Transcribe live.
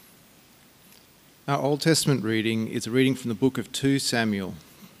Our Old Testament reading is a reading from the book of 2 Samuel.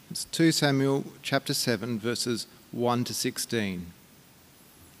 It's 2 Samuel chapter 7, verses 1 to 16.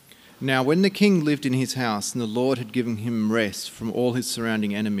 Now when the king lived in his house and the Lord had given him rest from all his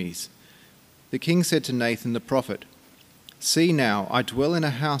surrounding enemies, the king said to Nathan the prophet, "See now, I dwell in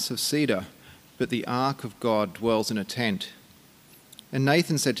a house of cedar, but the ark of God dwells in a tent." And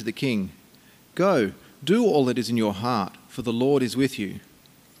Nathan said to the king, "Go, do all that is in your heart, for the Lord is with you."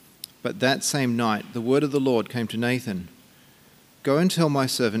 But that same night the word of the Lord came to Nathan, "Go and tell my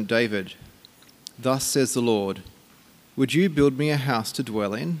servant David, thus says the Lord, would you build me a house to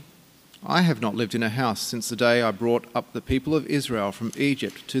dwell in? I have not lived in a house since the day I brought up the people of Israel from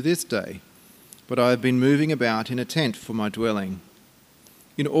Egypt to this day, but I have been moving about in a tent for my dwelling.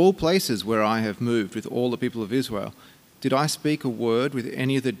 In all places where I have moved with all the people of Israel, did I speak a word with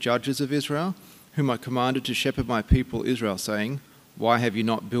any of the judges of Israel, whom I commanded to shepherd my people Israel, saying, why have you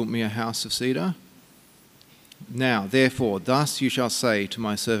not built me a house of cedar? Now, therefore, thus you shall say to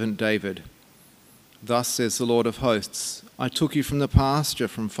my servant David, thus says the Lord of hosts, I took you from the pasture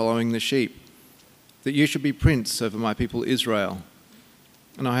from following the sheep, that you should be prince over my people Israel.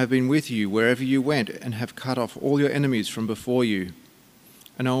 And I have been with you wherever you went, and have cut off all your enemies from before you.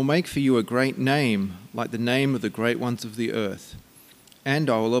 And I will make for you a great name, like the name of the great ones of the earth. And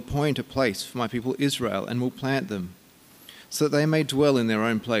I will appoint a place for my people Israel, and will plant them, so that they may dwell in their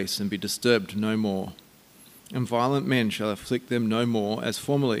own place and be disturbed no more. And violent men shall afflict them no more as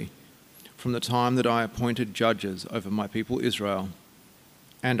formerly, from the time that I appointed judges over my people Israel.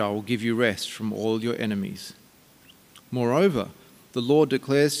 And I will give you rest from all your enemies. Moreover, the Lord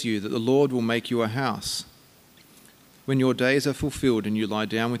declares to you that the Lord will make you a house. When your days are fulfilled and you lie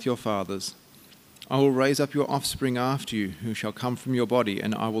down with your fathers, I will raise up your offspring after you, who shall come from your body,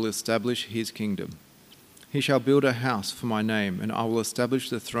 and I will establish his kingdom. He shall build a house for my name, and I will establish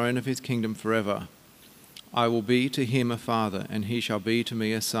the throne of his kingdom forever. I will be to him a father, and he shall be to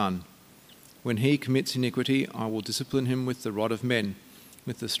me a son. When he commits iniquity, I will discipline him with the rod of men,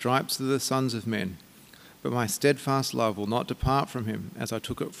 with the stripes of the sons of men. But my steadfast love will not depart from him, as I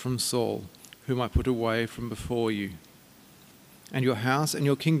took it from Saul, whom I put away from before you. And your house and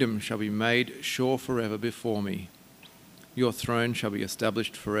your kingdom shall be made sure forever before me. Your throne shall be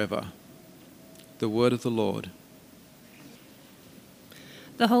established forever." The word of the Lord.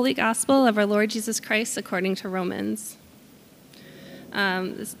 The Holy Gospel of our Lord Jesus Christ according to Romans.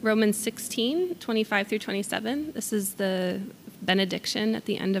 Romans 16, 25 through 27. This is the benediction at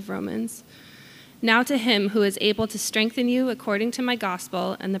the end of Romans. Now to him who is able to strengthen you according to my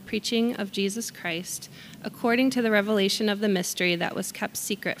gospel and the preaching of Jesus Christ, according to the revelation of the mystery that was kept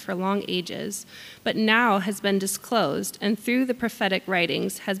secret for long ages, but now has been disclosed, and through the prophetic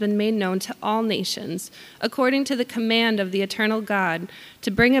writings has been made known to all nations, according to the command of the eternal God,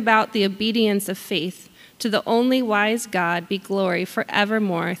 to bring about the obedience of faith. To the only wise God be glory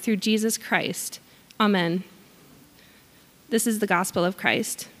forevermore through Jesus Christ. Amen. This is the gospel of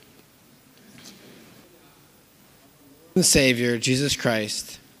Christ. The Savior, Jesus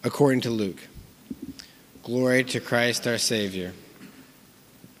Christ, according to Luke. Glory to Christ our Savior.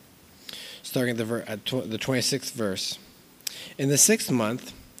 Starting at the 26th verse. In the 6th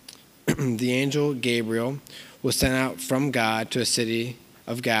month, the angel Gabriel was sent out from God to a city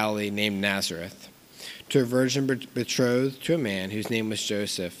of Galilee named Nazareth, to a virgin betrothed to a man whose name was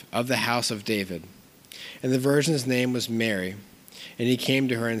Joseph, of the house of David. And the virgin's name was Mary. And he came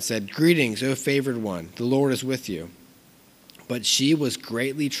to her and said, "Greetings, O favored one, the Lord is with you." But she was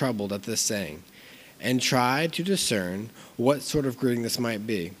greatly troubled at this saying, and tried to discern what sort of greeting this might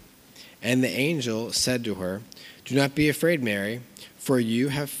be. And the angel said to her, "Do not be afraid, Mary, for you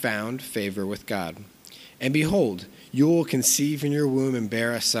have found favor with God. And behold, you will conceive in your womb and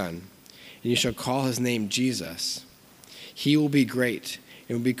bear a son, and you shall call his name Jesus. He will be great,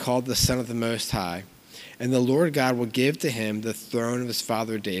 and will be called the Son of the Most High. And the Lord God will give to him the throne of his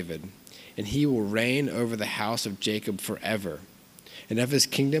father David, and he will reign over the house of Jacob forever, and of his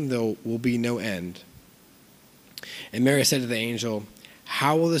kingdom there will be no end." And Mary said to the angel,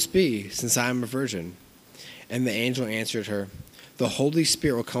 "How will this be, since I am a virgin?" And the angel answered her, "The Holy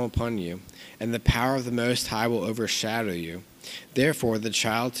Spirit will come upon you, and the power of the Most High will overshadow you. Therefore the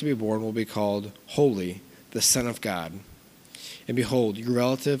child to be born will be called Holy, the Son of God. And behold, your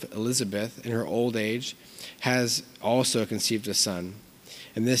relative Elizabeth, in her old age, has also conceived a son.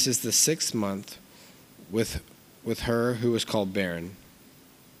 And this is the 6th month with her who is called barren.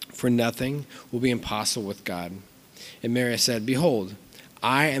 For nothing will be impossible with God." And Mary said, "Behold,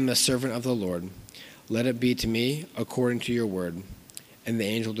 I am the servant of the Lord. Let it be to me according to your word." And the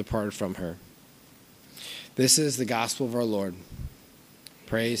angel departed from her. This is the gospel of our Lord.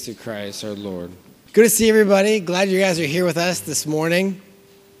 Praise to Christ our Lord. Good to see everybody. Glad you guys are here with us this morning.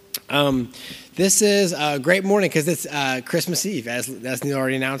 This is a great morning because it's Christmas Eve, as Neil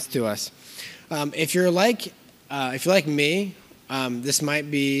already announced to us. If you're like me, this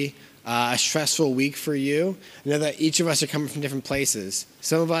might be a stressful week for you. I know that each of us are coming from different places.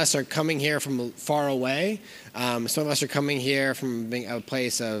 Some of us are coming here from far away. Some of us are coming here from being a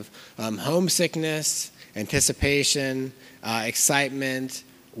place of homesickness, anticipation, excitement,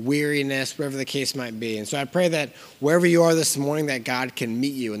 weariness, whatever the case might be. And so I pray that wherever you are this morning, that God can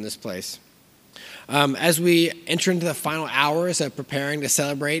meet you in this place. As we enter into the final hours of preparing to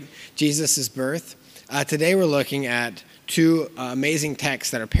celebrate Jesus' birth, today we're looking at two amazing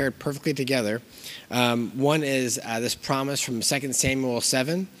texts that are paired perfectly together. One is this promise from 2 Samuel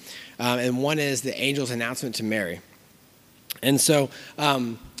 7, and one is the angel's announcement to Mary. And so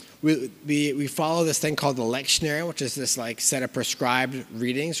we follow this thing called the lectionary, which is this like set of prescribed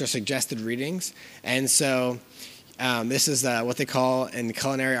readings or suggested readings. And so this is what they call in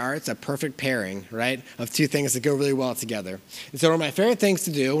culinary arts a perfect pairing, right, of two things that go really well together. And so one of my favorite things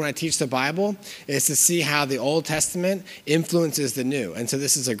to do when I teach the Bible is to see how the Old Testament influences the New. And so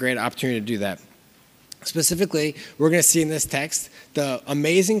this is a great opportunity to do that. Specifically, we're going to see in this text the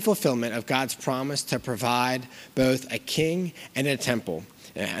amazing fulfillment of God's promise to provide both a king and a temple,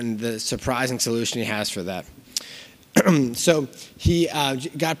 and the surprising solution he has for that. So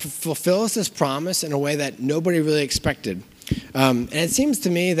God fulfills this promise in a way that nobody really expected. And it seems to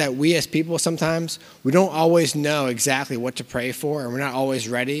me that we as people sometimes, we don't always know exactly what to pray for, and we're not always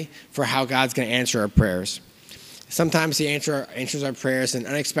ready for how God's going to answer our prayers. Sometimes he answers our prayers in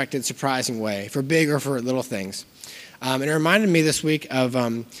an unexpected, surprising way, for big or for little things. And it reminded me this week of,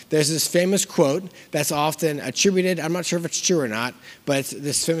 there's this famous quote that's often attributed, I'm not sure if it's true or not, but it's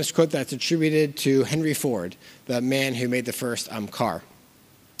this famous quote that's attributed to Henry Ford, the man who made the first car.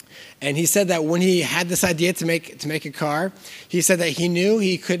 And he said that when he had this idea to make a car, he said that he knew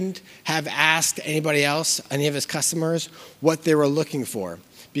he couldn't have asked anybody else, any of his customers, what they were looking for,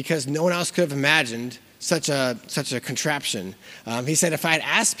 because no one else could have imagined such a contraption. He said, if I had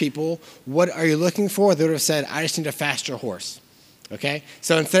asked people, what are you looking for? They would have said, I just need a faster horse. Okay?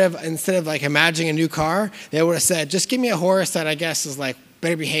 So instead of like imagining a new car, they would have said, just give me a horse that I guess is like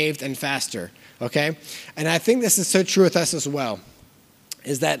better behaved and faster. Okay? And I think this is so true with us as well,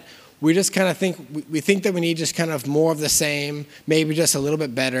 is that we just kind of think that we need just kind of more of the same, maybe just a little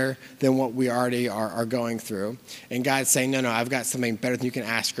bit better than what we already are going through. And God's saying, no, I've got something better than you can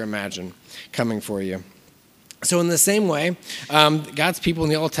ask or imagine coming for you. So in the same way, God's people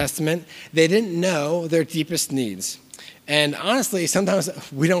in the Old Testament, they didn't know their deepest needs. And honestly, sometimes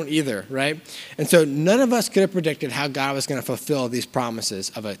we don't either, right? And so none of us could have predicted how God was going to fulfill these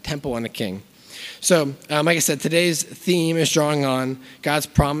promises of a temple and a king. So, like I said, today's theme is drawing on God's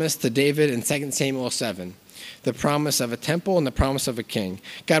promise to David in 2 Samuel 7, the promise of a temple and the promise of a king.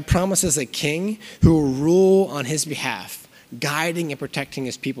 God promises a king who will rule on his behalf, guiding and protecting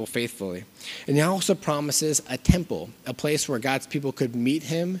his people faithfully. And he also promises a temple, a place where God's people could meet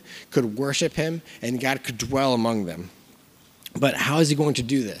him, could worship him, and God could dwell among them. But how is he going to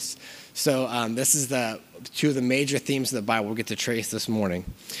do this? So this is two of the major themes of the Bible we'll get to trace this morning.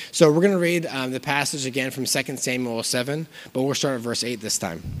 So we're going to read the passage again from 2 Samuel 7, but we'll start at verse 8 this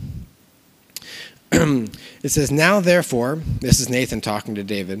time. It says, now therefore, this is Nathan talking to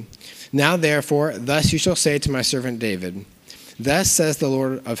David, now therefore, thus you shall say to my servant David, thus says the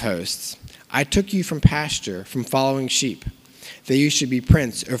Lord of hosts, I took you from pasture, from following sheep, that you should be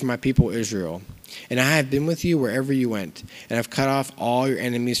prince over my people Israel. And I have been with you wherever you went, and have cut off all your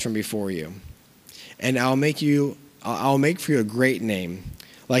enemies from before you. And I'll make for you a great name,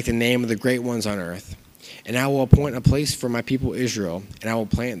 like the name of the great ones on earth. And I will appoint a place for my people Israel, and I will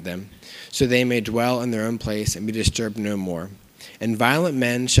plant them, so they may dwell in their own place and be disturbed no more. And violent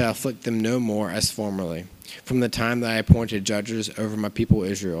men shall afflict them no more as formerly, from the time that I appointed judges over my people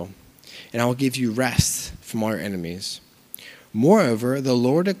Israel. And I will give you rest from all your enemies. Moreover, the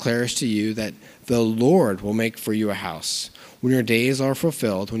Lord declares to you that the Lord will make for you a house. When your days are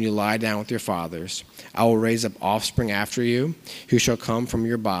fulfilled, when you lie down with your fathers, I will raise up offspring after you, who shall come from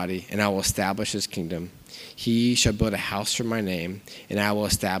your body, and I will establish his kingdom. He shall build a house for my name, and I will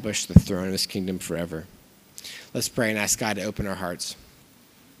establish the throne of his kingdom forever. Let's pray and ask God to open our hearts.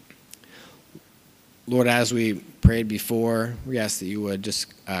 Lord, as we prayed before, we ask that you would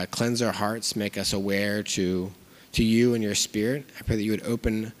just cleanse our hearts, make us aware to you and your spirit. I pray that you would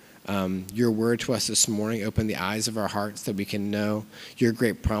open your word to us this morning, open the eyes of our hearts that we can know your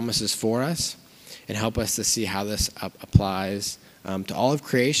great promises for us, and help us to see how this applies to all of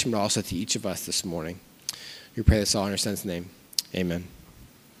creation, but also to each of us this morning. We pray this all in your son's name. Amen.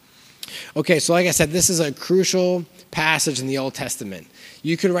 Okay, so like I said, this is a crucial passage in the Old Testament.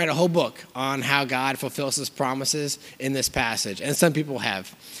 You could write a whole book on how God fulfills his promises in this passage, and some people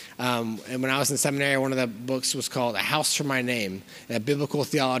have. And when I was in seminary, one of the books was called A House for My Name, a biblical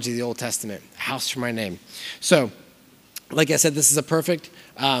theology of the Old Testament, A House for My Name. So, like I said, this is a perfect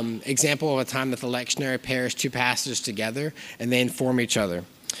example of a time that the lectionary pairs two passages together, and they inform each other.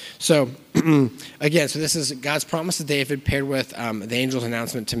 So, again, so this is God's promise to David paired with the angel's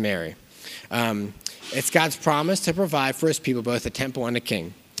announcement to Mary. It's God's promise to provide for his people both a temple and a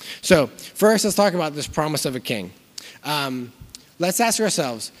king. So, first, let's talk about this promise of a king. Let's ask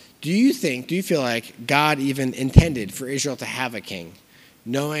ourselves, do you feel like God even intended for Israel to have a king?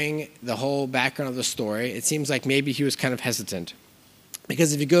 Knowing the whole background of the story, it seems like maybe he was kind of hesitant.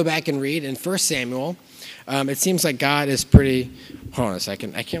 Because if you go back and read in 1 Samuel, it seems like God is pretty... Hold on a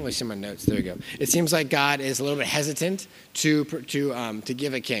second. I can't really see my notes. There we go. It seems like God is a little bit hesitant to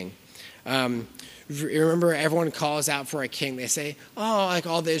give a king. Remember, everyone calls out for a king. They say, oh, like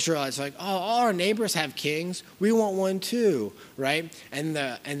all the Israelites, like, oh, all our neighbors have kings. We want one too, right? And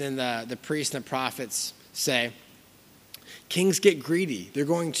then the priests and the prophets say, kings get greedy. They're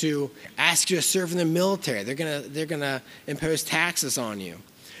going to ask you to serve in the military. They're gonna impose taxes on you.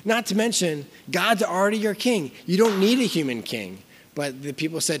 Not to mention, God's already your king. You don't need a human king. But the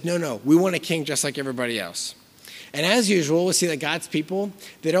people said, no, we want a king just like everybody else. And as usual, we see that God's people,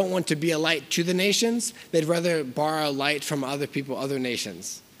 they don't want to be a light to the nations. They'd rather borrow light from other people, other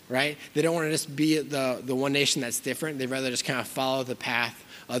nations, right? They don't want to just be the one nation that's different. They'd rather just kind of follow the path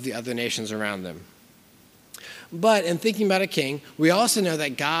of the other nations around them. But in thinking about a king, we also know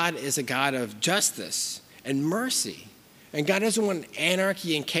that God is a God of justice and mercy. And God doesn't want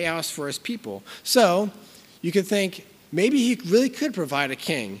anarchy and chaos for his people. So you could think maybe he really could provide a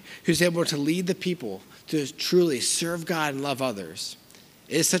king who's able to lead the people to truly serve God and love others.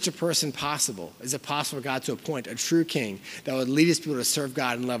 Is such a person possible? Is it possible for God to appoint a true king that would lead his people to serve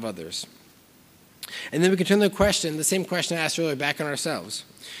God and love others? And then we can turn the same question I asked earlier, back on ourselves.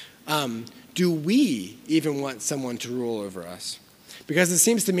 Do we even want someone to rule over us? Because it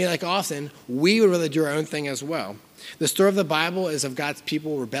seems to me like often we would rather do our own thing as well. The story of the Bible is of God's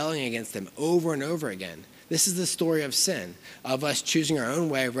people rebelling against him over and over again. This is the story of sin, of us choosing our own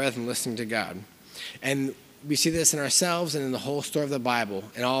way rather than listening to God. And we see this in ourselves and in the whole story of the Bible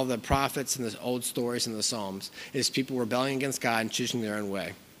and all the prophets and the old stories and the Psalms, is people rebelling against God and choosing their own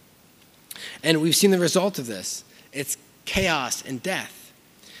way. And we've seen the result of this. It's chaos and death.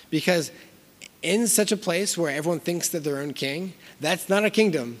 Because in such a place where everyone thinks they're their own king, that's not a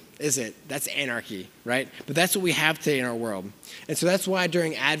kingdom, is it? That's anarchy, right? But that's what we have today in our world. And so that's why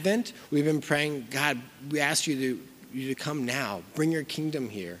during Advent, we've been praying, God, we ask you to come now. Bring your kingdom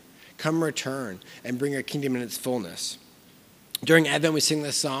here. Come return and bring your kingdom in its fullness. During Advent, we sing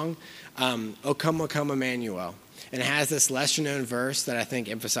this song, O come, Emmanuel. And it has this lesser-known verse that I think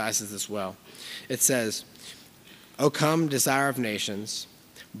emphasizes this well. It says, O come, desire of nations,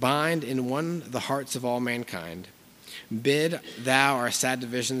 bind in one the hearts of all mankind. Bid thou our sad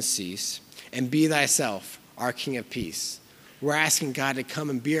divisions cease, and be thyself our King of peace. We're asking God to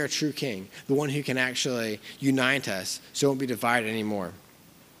come and be our true king, the one who can actually unite us so it won't be divided anymore.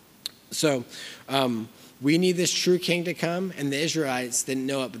 So we need this true king to come, and the Israelites didn't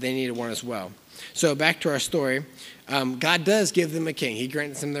know it, but they needed one as well. So back to our story. God does give them a king. He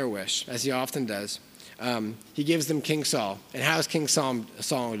grants them their wish, as he often does. He gives them King Saul. And how does King Saul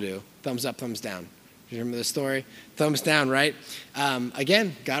do? Thumbs up, thumbs down. Do you remember the story? Thumbs down, right?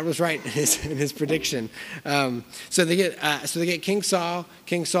 Again, God was right in his prediction. So they get King Saul.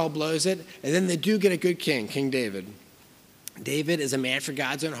 King Saul blows it, and then they do get a good king, King David. David is a man for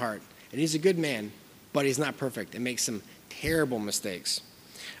God's own heart, and he's a good man, but he's not perfect and makes some terrible mistakes.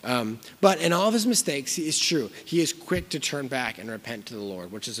 But in all of his mistakes, he is true. He is quick to turn back and repent to the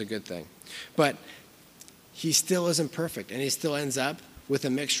Lord, which is a good thing. But he still isn't perfect, and he still ends up with a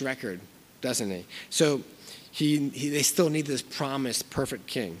mixed record, doesn't he? So they still need this promised perfect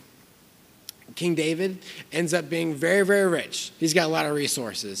king. King David ends up being very, very rich. He's got a lot of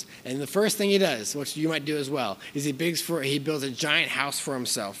resources. And the first thing he does, which you might do as well, is he builds a giant house for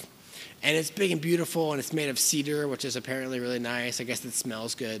himself. And it's big and beautiful, and it's made of cedar, which is apparently really nice. I guess it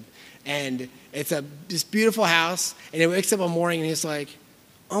smells good. And it's this beautiful house, and he wakes up one morning, and he's like,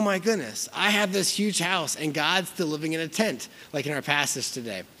 oh my goodness, I have this huge house, and God's still living in a tent, like in our passage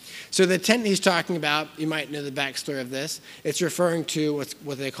today. So the tent he's talking about, you might know the backstory of this. It's referring to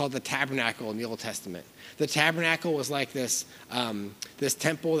what they call the tabernacle in the Old Testament. The tabernacle was like this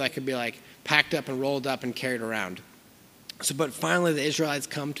temple that could be like packed up and rolled up and carried around. But finally the Israelites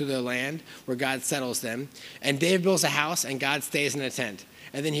come to their land where God settles them, and David builds a house and God stays in a tent.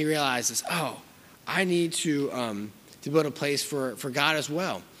 And then he realizes, oh, I need to build a place for God as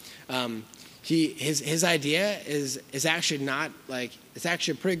well. His idea is actually not like, it's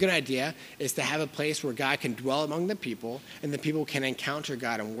actually a pretty good idea, is to have a place where God can dwell among the people and the people can encounter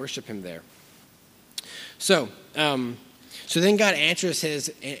God and worship him there. So then God answers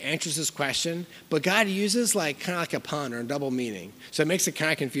his question, but God uses kind of like a pun or a double meaning. So it makes it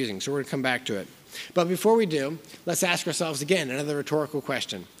kind of confusing. So we're going to come back to it. But before we do, let's ask ourselves again another rhetorical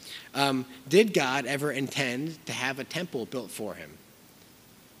question. Did God ever intend to have a temple built for him?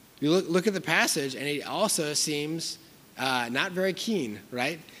 You look at the passage, and he also seems not very keen,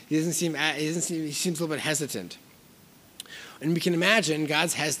 right? He seems a little bit hesitant. And we can imagine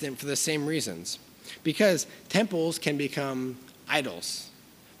God's hesitant for the same reasons. Because temples can become idols,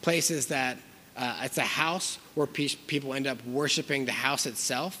 places that it's a house where people end up worshiping the house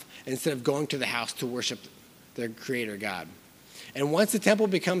itself instead of going to the house to worship their creator God. And once the temple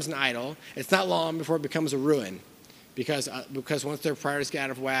becomes an idol, it's not long before it becomes a ruin, because once their priorities get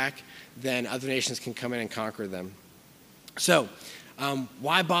out of whack, then other nations can come in and conquer them. So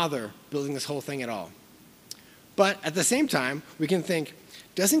why bother building this whole thing at all? But at the same time, we can think,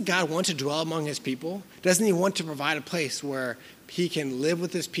 doesn't God want to dwell among his people? Doesn't he want to provide a place where he can live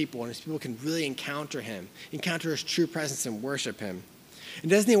with his people and his people can really encounter him, encounter his true presence and worship him?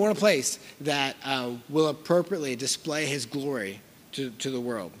 And doesn't he want a place that will appropriately display his glory to the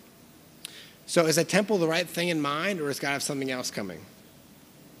world? So is a temple the right thing in mind, or does God have something else coming?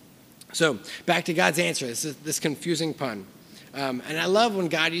 So back to God's answer, this confusing pun. And I love when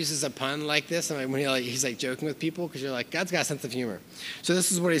God uses a pun like this, when he's joking with people, because you're like, God's got a sense of humor. So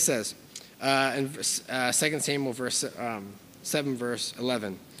this is what he says in 2 Samuel 7, verse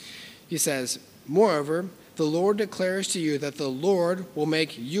 11. He says, moreover, the Lord declares to you that the Lord will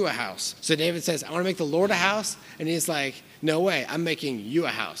make you a house. So David says, I want to make the Lord a house. And he's like, no way, I'm making you a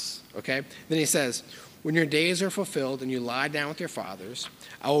house. Okay? Then he says, when your days are fulfilled and you lie down with your fathers,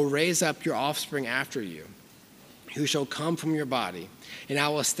 I will raise up your offspring after you, who shall come from your body, and I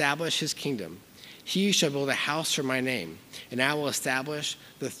will establish his kingdom. He shall build a house for my name, and I will establish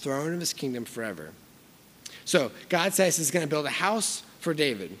the throne of his kingdom forever. So God says he's going to build a house for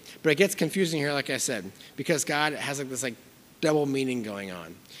David. But it gets confusing here, like I said, because God has this double meaning going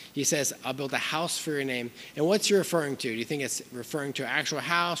on. He says, I'll build a house for your name. And what's he referring to? Do you think it's referring to an actual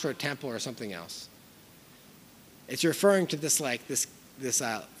house or a temple or something else? It's referring to this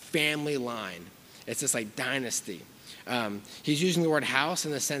family line. It's this dynasty. He's using the word house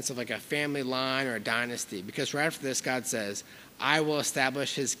in the sense of a family line or a dynasty, because right after this, God says, I will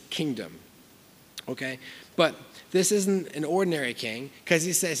establish his kingdom. Okay? But this isn't an ordinary king, because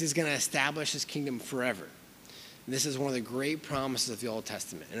he says he's going to establish his kingdom forever. And this is one of the great promises of the Old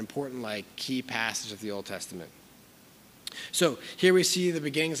Testament, an important key passage of the Old Testament. So here we see the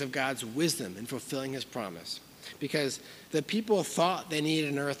beginnings of God's wisdom in fulfilling his promise, because the people thought they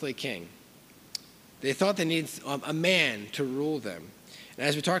needed an earthly king. They thought they needed a man to rule them. And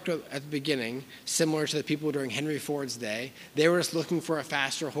as we talked about at the beginning, similar to the people during Henry Ford's day, they were just looking for a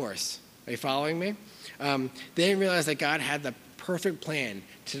faster horse. Are you following me? They didn't realize that God had the perfect plan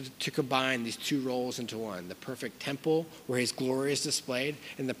to combine these two roles into one, the perfect temple where his glory is displayed,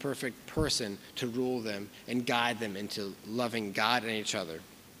 and the perfect person to rule them and guide them into loving God and each other.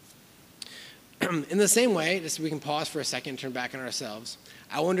 In the same way, we can pause for a second and turn back on ourselves.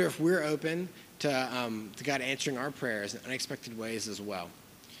 I wonder if we're open to God answering our prayers in unexpected ways as well.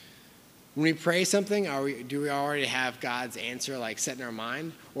 When we pray something, do we already have God's answer set in our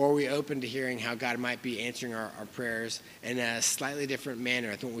mind, or are we open to hearing how God might be answering our prayers in a slightly different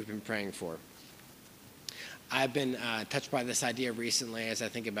manner than what we've been praying for? I've been touched by this idea recently as I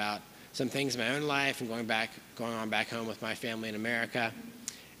think about some things in my own life and going on back home with my family in America.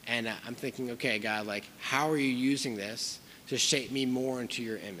 And I'm thinking, okay, God, how are you using this to shape me more into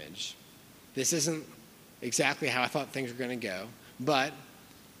your image? This isn't exactly how I thought things were going to go, but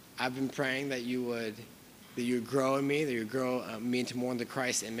I've been praying that you would grow in me, that you would grow me into more into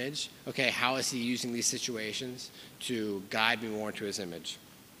Christ's image. Okay, how is he using these situations to guide me more into his image?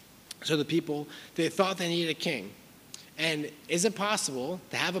 So the people, they thought they needed a king. And is it possible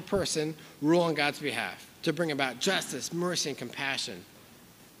to have a person rule on God's behalf, to bring about justice, mercy, and compassion,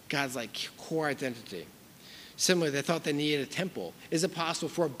 God's core identity? Similarly, they thought they needed a temple. Is it possible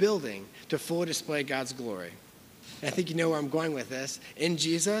for a building to fully display God's glory? And I think you know where I'm going with this. In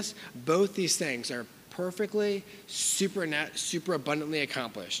Jesus, both these things are perfectly, super abundantly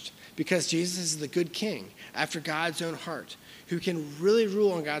accomplished, because Jesus is the good king after God's own heart, who can really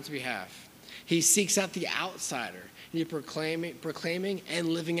rule on God's behalf. He seeks out the outsider, and he's proclaiming and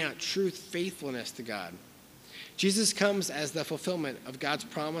living out true faithfulness to God. Jesus comes as the fulfillment of God's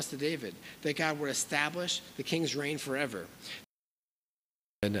promise to David, that God would establish the king's reign forever.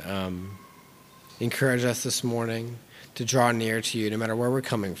 And encourage us this morning to draw near to you no matter where we're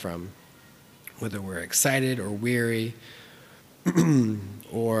coming from, whether we're excited or weary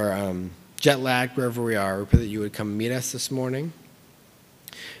or jet lagged, wherever we are. We pray that you would come meet us this morning.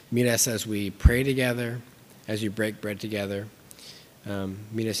 Meet us as we pray together, as we break bread together.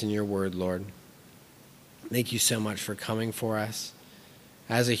 Meet us in your word, Lord. Thank you so much for coming for us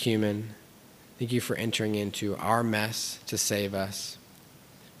as a human. Thank you for entering into our mess to save us.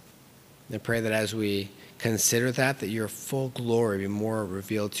 I pray that as we consider that your full glory be more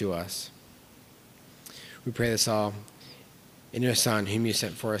revealed to us. We pray this all in your Son, whom you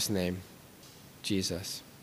sent for us, name, Jesus.